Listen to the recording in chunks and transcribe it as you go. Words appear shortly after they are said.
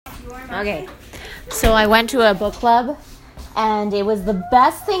Okay, so I went to a book club, and it was the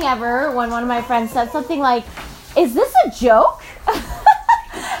best thing ever when one of my friends said something like, "Is this a joke?"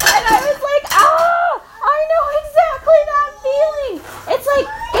 And I was like, I know exactly that feeling. It's like,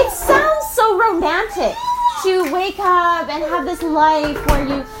 it sounds so romantic to wake up and have this life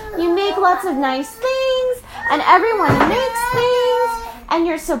where you make lots of nice things, and everyone makes things, and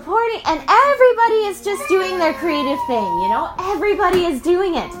you're supporting, and everybody is just doing their creative thing, you know? Everybody is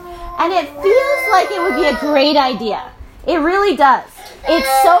doing it. And it feels like it would be a great idea. It really does.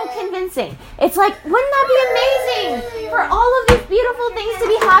 It's so convincing. It's like, wouldn't that be amazing for all of these beautiful things to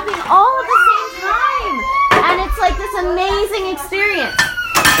be happening all at the same time? And it's like this amazing experience.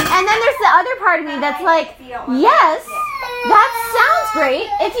 And then there's the other part of me that's like, yes, that sounds great.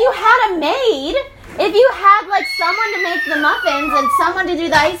 If you had a maid, if you had like someone to make the muffins and someone to do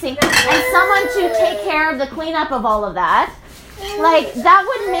the icing and someone to take care of the cleanup of all of that, like that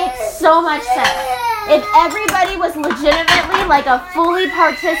would make so much sense. If everybody was legitimately like a fully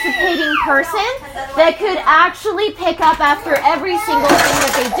participating person that could actually pick up after every single thing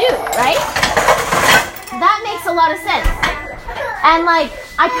that they do, right? That makes a lot of sense. And like,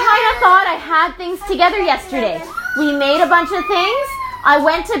 I kind of thought I had things together yesterday. We made a bunch of things. I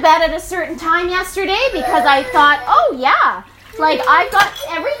went to bed at a certain time yesterday because I thought, oh yeah, like I've got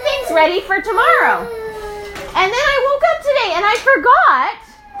everything's ready for tomorrow. And then I woke up today and I forgot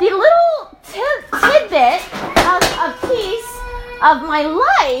the little tidbit of a piece of my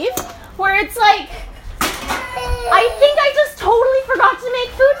life where it's like, I think I just totally forgot to make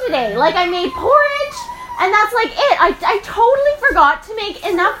food today. Like I made porridge and that's like it. I totally forgot to make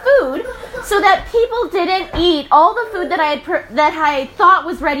enough food so that people didn't eat all the food that I thought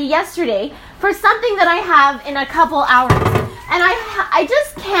was ready yesterday for something that I have in a couple hours. And I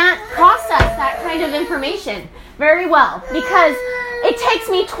just can't process that kind of information very well because it takes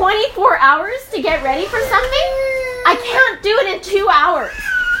me 24 hours to get ready for something. I can't do it in 2 hours.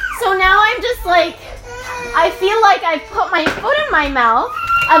 So now I'm just like, I feel like I've put my foot in my mouth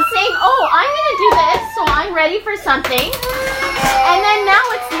of saying, oh, I'm going to do this, so I'm ready for something. And then now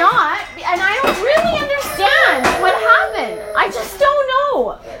it's not, and I don't really understand what happened. I just don't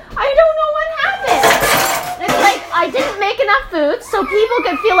know. I don't know what happened. It's like I didn't make enough food so people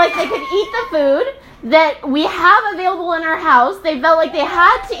could feel like they could eat the food that we have available in our house. They felt like they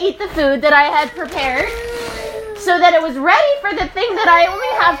had to eat the food that I had prepared so that it was ready for the thing that I only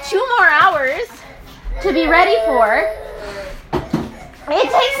have 2 more hours to be ready for. It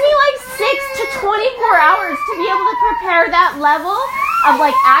takes me like 6 to 24 hours to be able to prepare that level of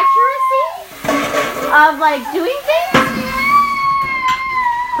like accuracy of like doing things.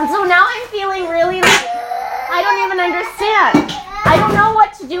 And so now I'm feeling really like, I don't even understand. I don't know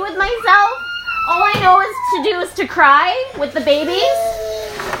what to do with myself. All I know is to cry with the babies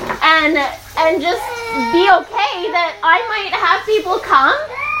and just be okay that I might have people come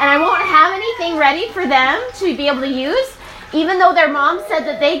and I won't have anything ready for them to be able to use, even though their mom said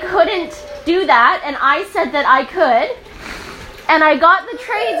that they couldn't do that and I said that I could. And I got the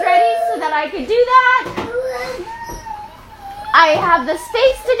trays ready so that I could do that. I have the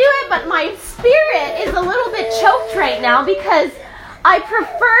space to do it, but my spirit is a little bit choked right now because I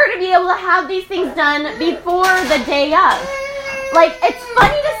prefer to be able to have these things done before the day of. Like, it's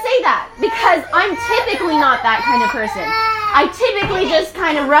funny to say that because I'm typically not that kind of person. I typically just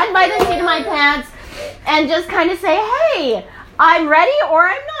kind of run by the seat of my pants and just kind of say, hey, I'm ready or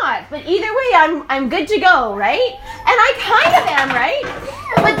I'm not. But either way, I'm good to go, right? And I kind of am, right?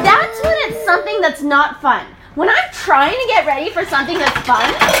 But that's when it's something that's not fun. When I'm trying to get ready for something that's fun,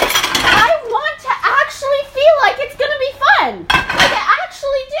 I want to actually feel like it's going to be fun. Like I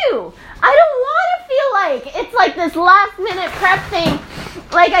actually do. I don't want to feel like it's like this last minute prep thing.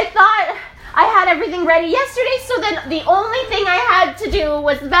 Like I thought I had everything ready yesterday, so then the only thing I had to do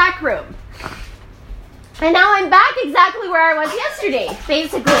was the back room. And now I'm back exactly where I was yesterday,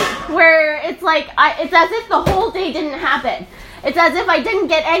 basically, where it's like, it's as if the whole day didn't happen. It's as if I didn't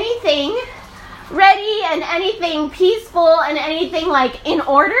get anything ready and anything peaceful and anything like in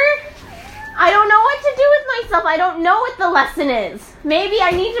order. I don't know what to do with myself. I don't know what the lesson is. Maybe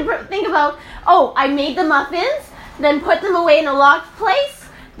I need to think about, oh, I made the muffins, then put them away in a locked place,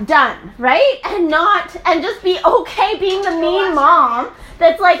 done, right? And just be okay being the mean mom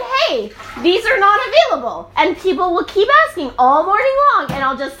that's like, hey, these are not available. And people will keep asking all morning long, and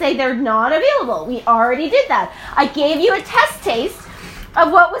I'll just say they're not available. We already did that. I gave you a test taste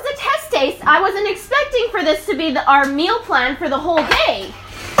of what was a test taste. I wasn't expecting for this to be our meal plan for the whole day.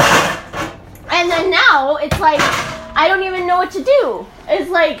 And then now it's like, I don't even know what to do. It's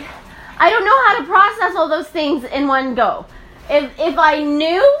like, I don't know how to process all those things in one go. If I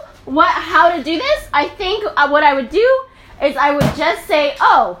knew how to do this, I think what I would do is I would just say,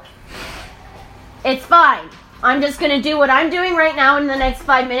 oh, it's fine. I'm just going to do what I'm doing right now in the next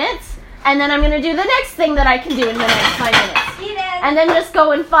 5 minutes, and then I'm going to do the next thing that I can do in the next 5 minutes. Eden. And then just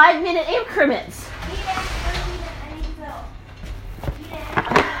go in 5-minute increments.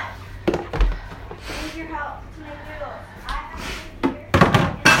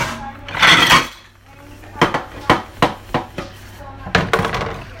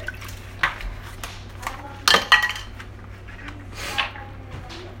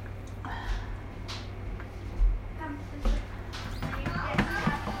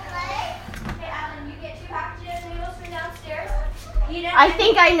 I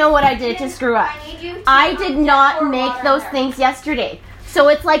think I know what I did to screw up. I did not make those things yesterday. So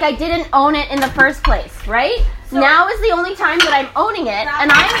it's like I didn't own it in the first place, right? Now is the only time that I'm owning it,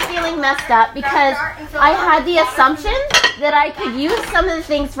 and I'm feeling messed up because I had the assumption that I could use some of the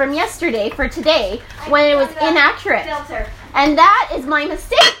things from yesterday for today when it was inaccurate. And that is my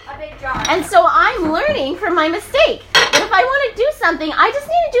mistake. And so I'm learning from my mistake. But if I want to do something, I just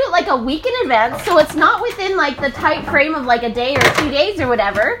need to do it like a week in advance, so it's not within like the tight frame of like a day or 2 days or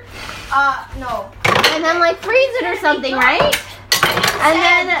whatever. No. And then like freeze it or something, right? And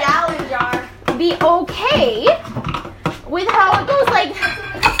then gallon jar. Be okay with how it goes. Like,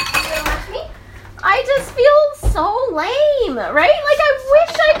 I just feel so lame, right? Like, I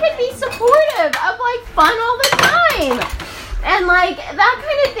wish I could be supportive of like fun all the time and like that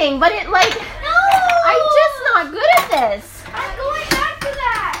kind of thing. But it like, No! I'm just not good at this. I'm going back to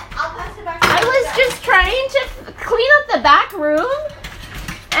that. I'll pass it back to I was just trying to clean up the back room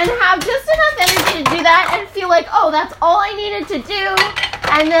and have just enough energy to do that and feel like, oh, that's all I needed to do.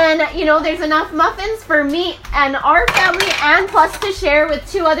 And then, you know, there's enough muffins for me and our family and plus to share with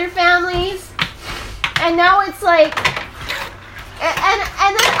 2 other families. And now it's like,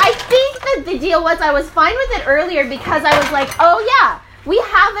 and then I think that the deal was I was fine with it earlier because I was like, oh yeah, we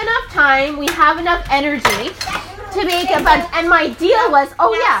have enough time, we have enough energy to make a bunch. And my deal was,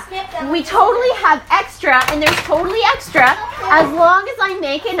 oh yeah, we totally have extra, and there's totally extra as long as I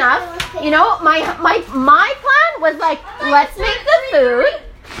make enough. You know, my plan was like, let's make the food,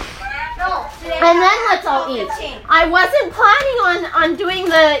 and then let's all eat. I wasn't planning on doing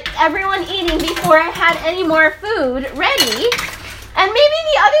the everyone eating before I had any more food ready. And maybe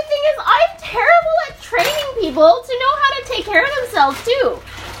the other thing is I'm terrible at training people to know how to take care of themselves too.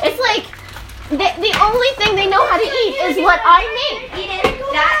 It's like the only thing they know how to eat is what I make.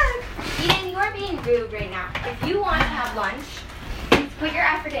 Eden, you are being rude right now. If you want to have lunch, put your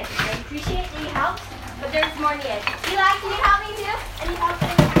effort in. I appreciate that you helped, but there's more needed. Eli, can you help me too? And you help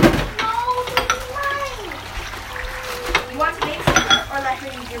me? No, this is mine. You want to make something or let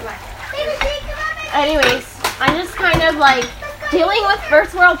her use your blender? Anyways, I'm just kind of like dealing with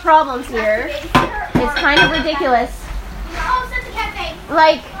first world problems here. It's kind of ridiculous.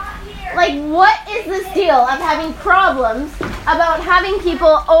 Like what is this deal of having problems about having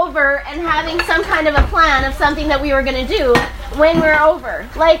people over and having some kind of a plan of something that we were going to do when we're over?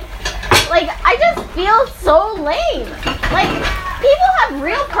 Like I just feel so lame. Like, people have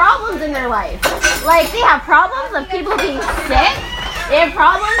real problems in their life. Like, they have problems of people being sick. They have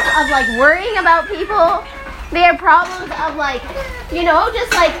problems of like worrying about people. They have problems of like, you know,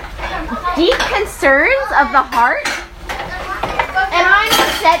 just like deep concerns of the heart. And I'm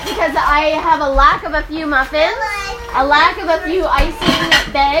upset because I have a lack of a few muffins, a lack of a few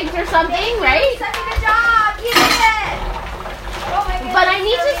icing bags or something, right? Such a good job. You did it. But I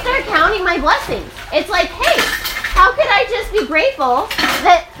need to start counting my blessings. It's like, hey, how could I just be grateful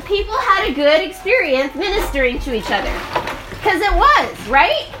that people had a good experience ministering to each other? Because it was,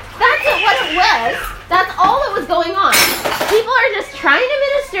 right? That's what it was. That's all that was going on. People are just trying to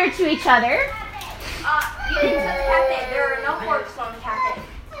minister to each other. Eden's at the cafe. There are no forks on the cafe.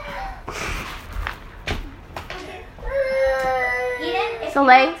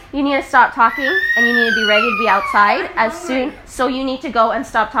 Soleil, you need to stop talking and you need to be ready to be outside as soon. So you need to go and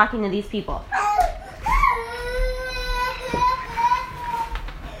stop talking to these people.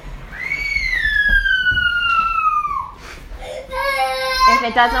 If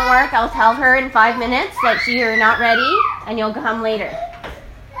it doesn't work, I'll tell her in 5 minutes that you're not ready and you'll come later.